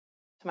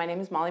So my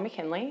name is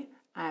Mackinlay.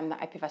 I'm the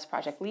IPFS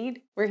project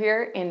lead. We're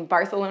here in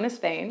Barcelona,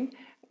 Spain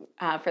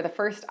for the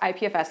first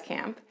IPFS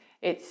camp.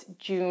 It's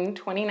June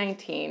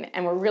 2019,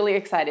 and we're really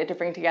excited to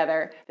bring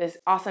together this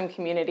awesome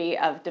community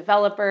of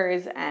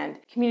developers and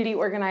community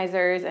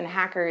organizers and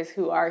hackers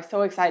who are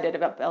so excited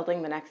about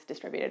building the next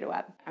distributed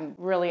web. I'm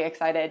really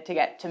excited to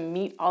get to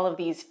meet all of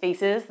these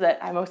faces that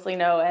I mostly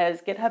know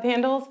as GitHub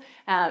handles,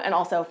 and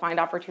also find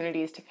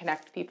opportunities to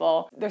connect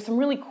people. There's some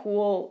really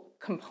cool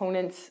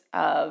components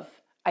of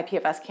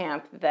IPFS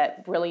camp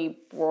that really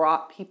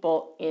brought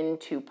people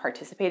into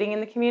participating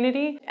in the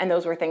community. And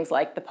those were things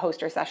like the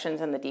poster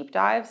sessions and the deep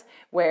dives,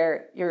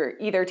 where you're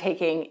either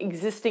taking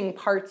existing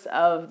parts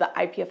of the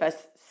IPFS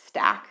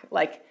stack,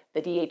 like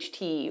the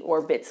DHT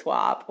or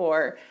BitSwap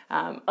or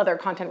other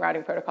content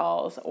routing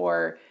protocols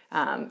or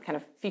kind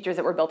of features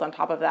that were built on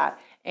top of that,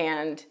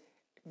 and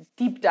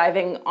deep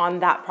diving on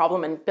that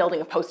problem and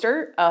building a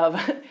poster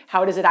of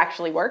how does it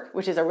actually work,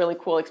 which is a really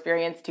cool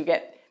experience to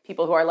get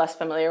people who are less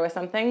familiar with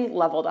something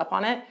leveled up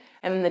on it.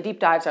 And then the deep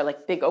dives are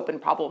like big open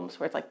problems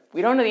where it's like,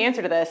 we don't know the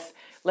answer to this.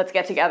 Let's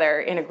get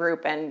together in a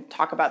group and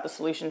talk about the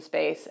solution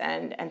space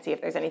and see if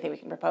there's anything we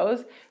can propose.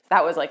 So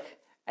that was like,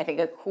 I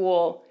think, a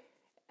cool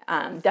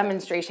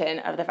demonstration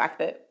of the fact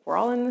that we're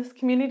all in this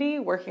community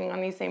working on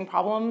these same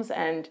problems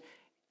and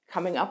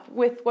coming up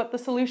with what the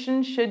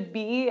solution should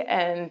be,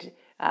 and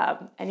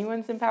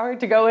anyone's empowered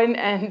to go in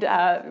and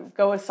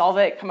go solve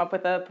it, come up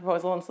with a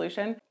proposal and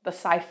solution. The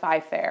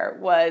sci-fi fair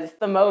was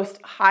the most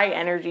high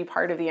energy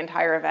part of the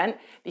entire event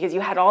because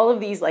you had all of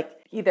these like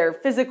either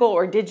physical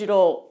or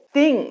digital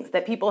things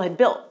that people had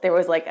built. There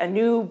was like a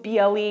new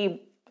BLE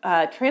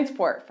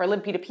transport for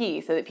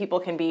libp2p so that people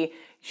can be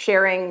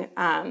sharing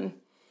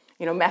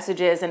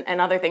messages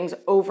and other things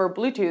over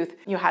Bluetooth.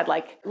 You had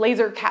like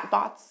laser cat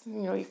bots.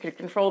 You could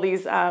control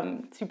these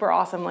super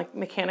awesome like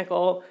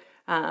mechanical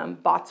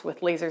bots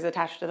with lasers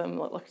attached to them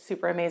that looked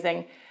super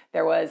amazing.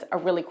 There was a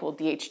really cool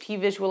DHT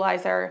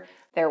visualizer.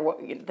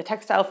 The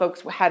textile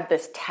folks had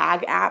this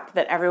tag app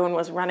that everyone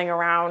was running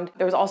around.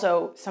 There was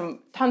also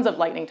tons of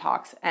lightning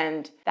talks,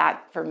 and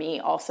that for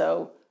me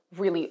also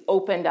really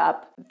opened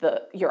up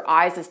your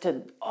eyes as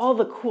to all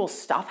the cool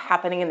stuff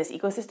happening in this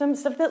ecosystem,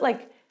 stuff that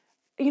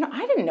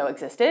I didn't know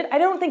existed. I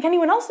don't think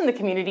anyone else in the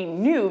community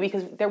knew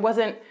because there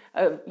wasn't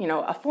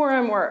a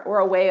forum or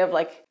a way of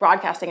like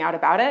broadcasting out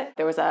about it.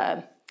 There was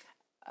a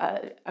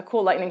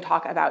cool lightning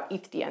talk about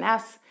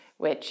ETHDNS,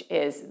 which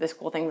is this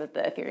cool thing that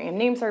the Ethereum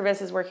name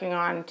service is working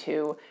on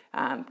to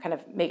kind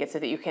of make it so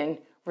that you can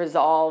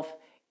resolve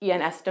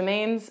ENS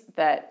domains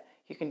that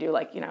you can do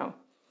like,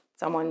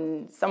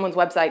 someone's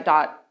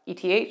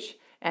website.eth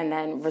and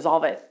then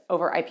resolve it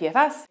over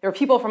IPFS. There were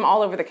people from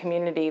all over the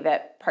community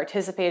that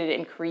participated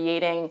in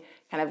creating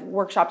kind of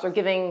workshops or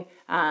giving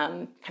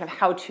kind of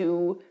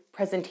how-to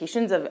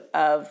presentations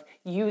of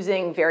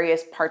using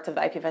various parts of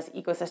the IPFS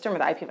ecosystem or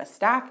the IPFS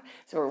stack.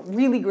 So we're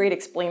really great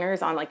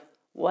explainers on like,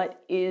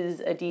 what is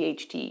a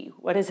DHT?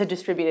 What is a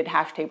distributed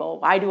hash table?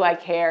 Why do I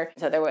care?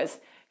 So there was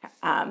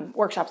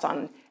workshops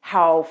on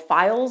how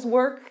files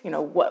work,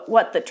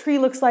 what the tree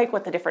looks like,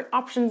 what the different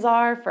options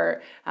are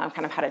for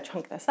kind of how to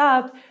chunk this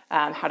up,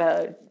 how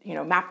to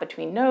map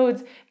between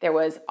nodes. There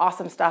was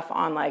awesome stuff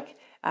on like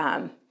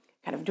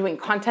kind of doing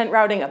content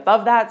routing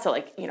above that. So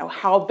like,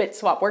 how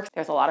BitSwap works.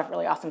 There's a lot of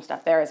really awesome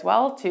stuff there as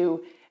well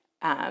to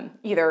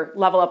either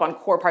level up on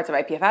core parts of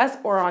IPFS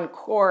or on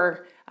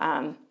core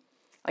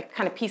like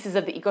kind of pieces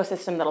of the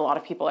ecosystem that a lot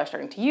of people are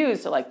starting to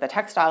use. So like the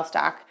textile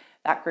stack,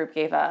 that group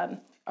gave a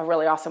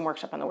really awesome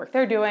workshop on the work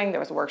they're doing. There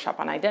was a workshop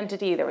on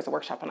identity. There was a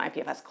workshop on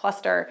IPFS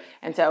cluster.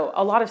 And so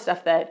a lot of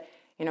stuff that,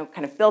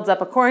 kind of builds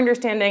up a core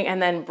understanding and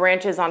then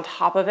branches on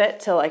top of it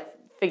to like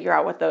figure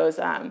out what those,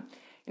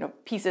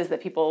 pieces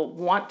that people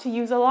want to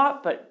use a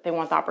lot, but they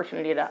want the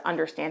opportunity to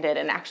understand it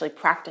and actually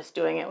practice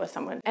doing it with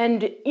someone.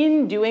 And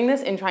in doing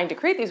this, in trying to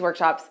create these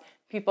workshops,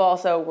 people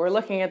also were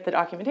looking at the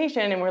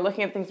documentation and we're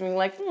looking at things being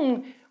like,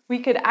 we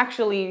could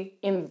actually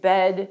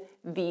embed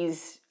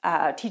these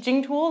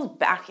teaching tools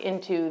back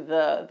into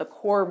the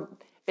core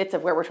bits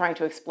of where we're trying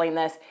to explain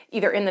this,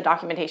 either in the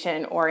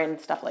documentation or in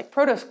stuff like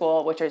Proto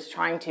School, which is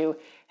trying to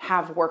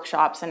have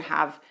workshops and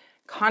have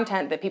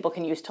content that people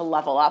can use to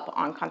level up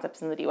on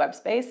concepts in the DWeb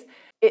space.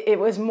 It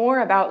was more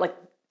about like,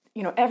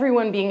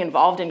 everyone being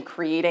involved in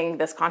creating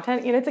this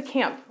content. It's a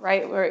camp,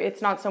 right? Where it's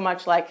not so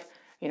much like,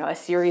 a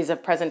series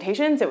of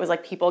presentations. It was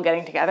like people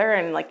getting together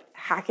and like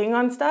hacking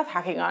on stuff,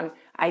 hacking on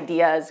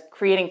ideas,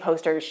 creating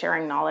posters,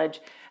 sharing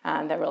knowledge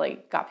that really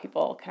got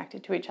people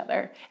connected to each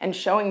other and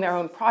showing their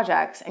own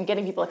projects and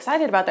getting people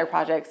excited about their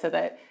projects so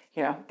that,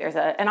 there's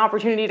an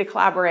opportunity to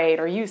collaborate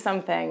or use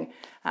something,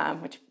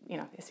 which,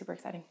 is super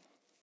exciting.